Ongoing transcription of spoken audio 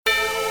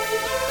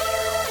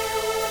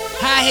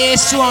High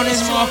heads too on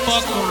this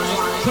motherfucker.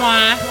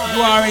 Klein,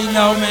 you already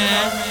know,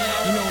 man.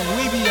 You know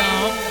when we be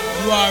on,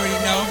 you already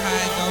know how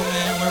it go,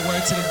 man.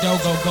 Word to the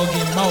dogo, go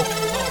get more.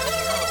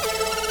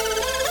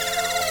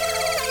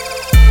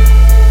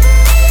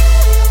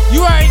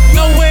 You already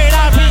know where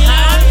I be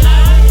at.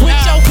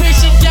 With your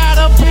bitch, you got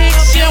a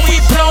bitch, and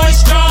we blowin'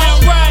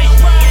 strong, right?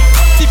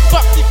 These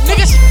fuck these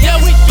niggas, yeah,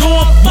 we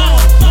doin' bomb.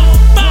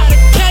 By the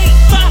cake,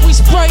 we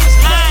spray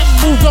high,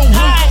 move on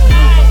high.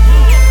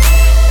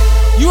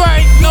 You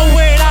already know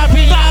where I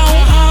be at.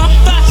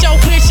 With your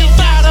bitch, you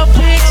got a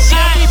bitch,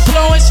 and we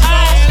blowin'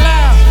 strong,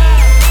 loud.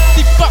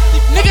 These fuck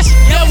these niggas,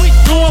 yeah, we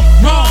doin'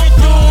 wrong.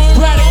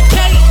 By the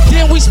cake,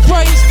 then we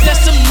spray,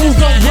 that's the move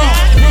on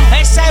wrong.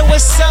 They say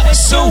what's up,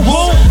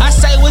 Suwu. I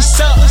say what's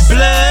up,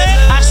 blood.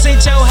 I seen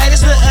your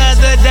haters the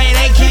other day,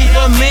 they keep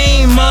a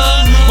mean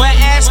mug. Well,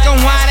 ask them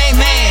why they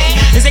mad.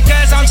 Is it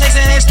cause I'm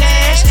chasing this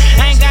cash?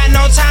 I ain't got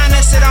no time to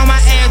sit on my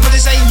ass, but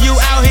they say you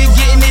out here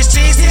getting this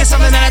cheese. It's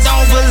something that I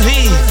don't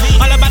believe.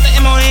 All about the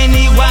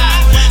M-O-N-E-Y.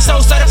 So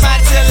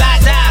certified till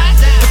I die.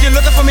 If you're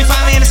looking for me,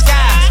 find me in the sky.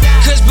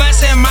 Cause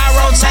blunts in my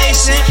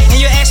rotation, and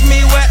you ask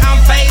me what I'm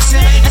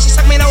facing, and she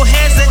suck me no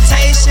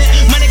hesitation.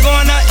 Money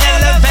going up,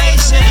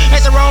 elevation.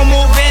 Make the wrong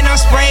move and I'm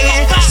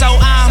spraying. So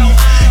I'm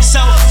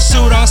so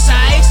suit on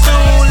side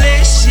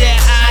foolish. Yeah,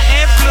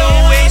 I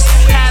influence.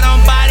 Had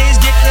them bodies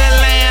get the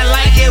land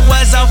like it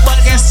was a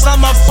fucking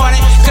summer party.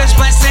 Cause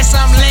blunts in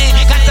some land,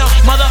 got the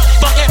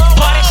motherfucking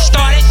party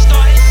started.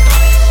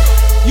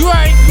 You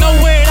already know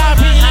where I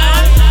be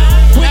at.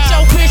 With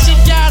your bitch, you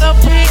got a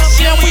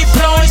bitch, and we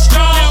blowin'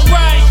 strong,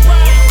 right?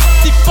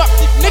 These fuck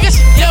these niggas,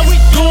 yeah, we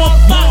doin'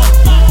 bomb.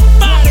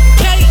 By the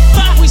cake,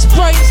 we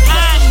spray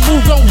high,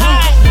 move on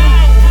high.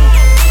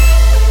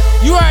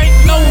 You already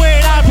know where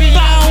I be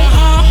at.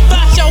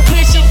 With your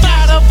bitch, you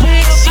got a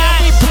bitch, and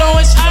we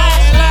blowin'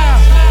 strong,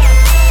 loud.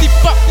 These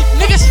fuck these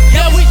niggas,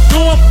 yeah, we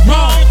doin'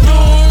 wrong.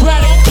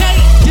 By the cake,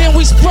 then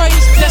we spray,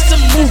 that's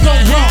the move on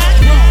wrong.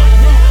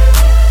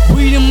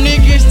 We them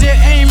niggas that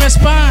aim at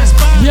spines.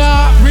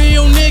 Yeah,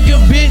 real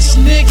nigga, bitch,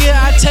 nigga,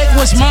 I take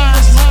what's mine.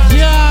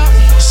 Yeah,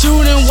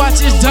 shooting,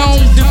 watch it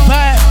don't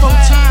divide 4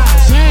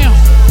 times. Damn,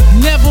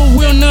 never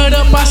will nut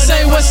up, I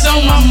say what's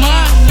on my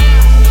mind.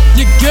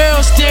 Your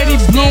girl steady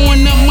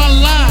blowing up my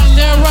line,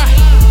 that right?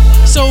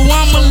 So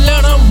I'ma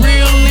let her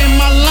reel in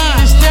my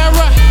line, is that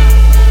right?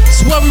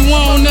 Swear we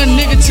want a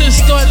nigga to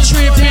start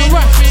tripping,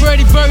 right?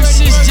 Freddy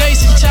versus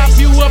Jason, chop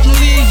you up and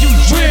leave you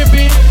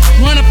dripping.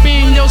 Run up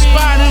in your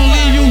spot and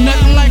leave you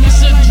nothing like it's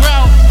a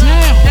drought.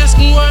 Damn, ask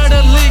them where the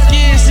lick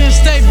is and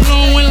stay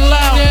blowing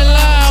loud. That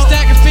loud,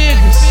 stacking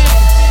figures.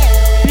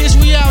 Bitch,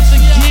 we out to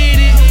get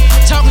it.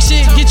 Talking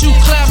shit, get you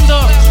clapped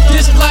up.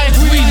 This life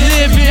we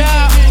live it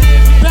out.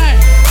 Bang.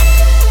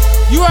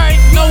 You already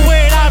know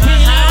where I be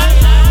at.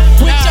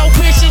 With your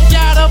bitch, you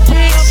got a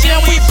bitch,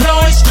 and we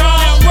blowing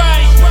strong,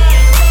 right?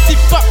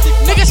 These fuck these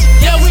niggas,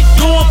 yeah, we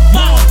doing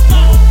bomb.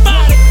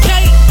 By the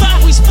cake,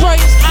 we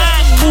spray high,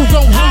 move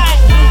on high.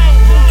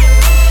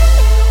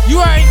 You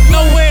already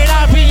know where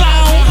I be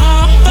at.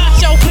 With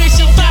your bitch,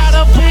 you got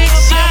a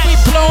bitch, and we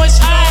blowing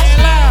strong,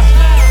 loud.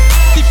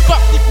 These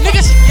fuck these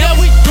niggas, yeah,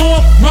 we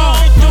doing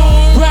wrong.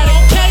 By the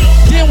cake,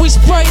 then we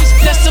spray,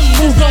 that's the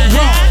move on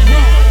wrong.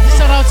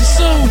 Shout out to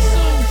Sue.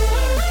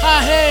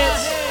 High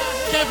heads,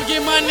 can't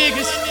forget my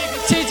niggas,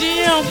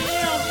 TGM,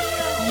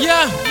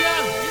 yeah.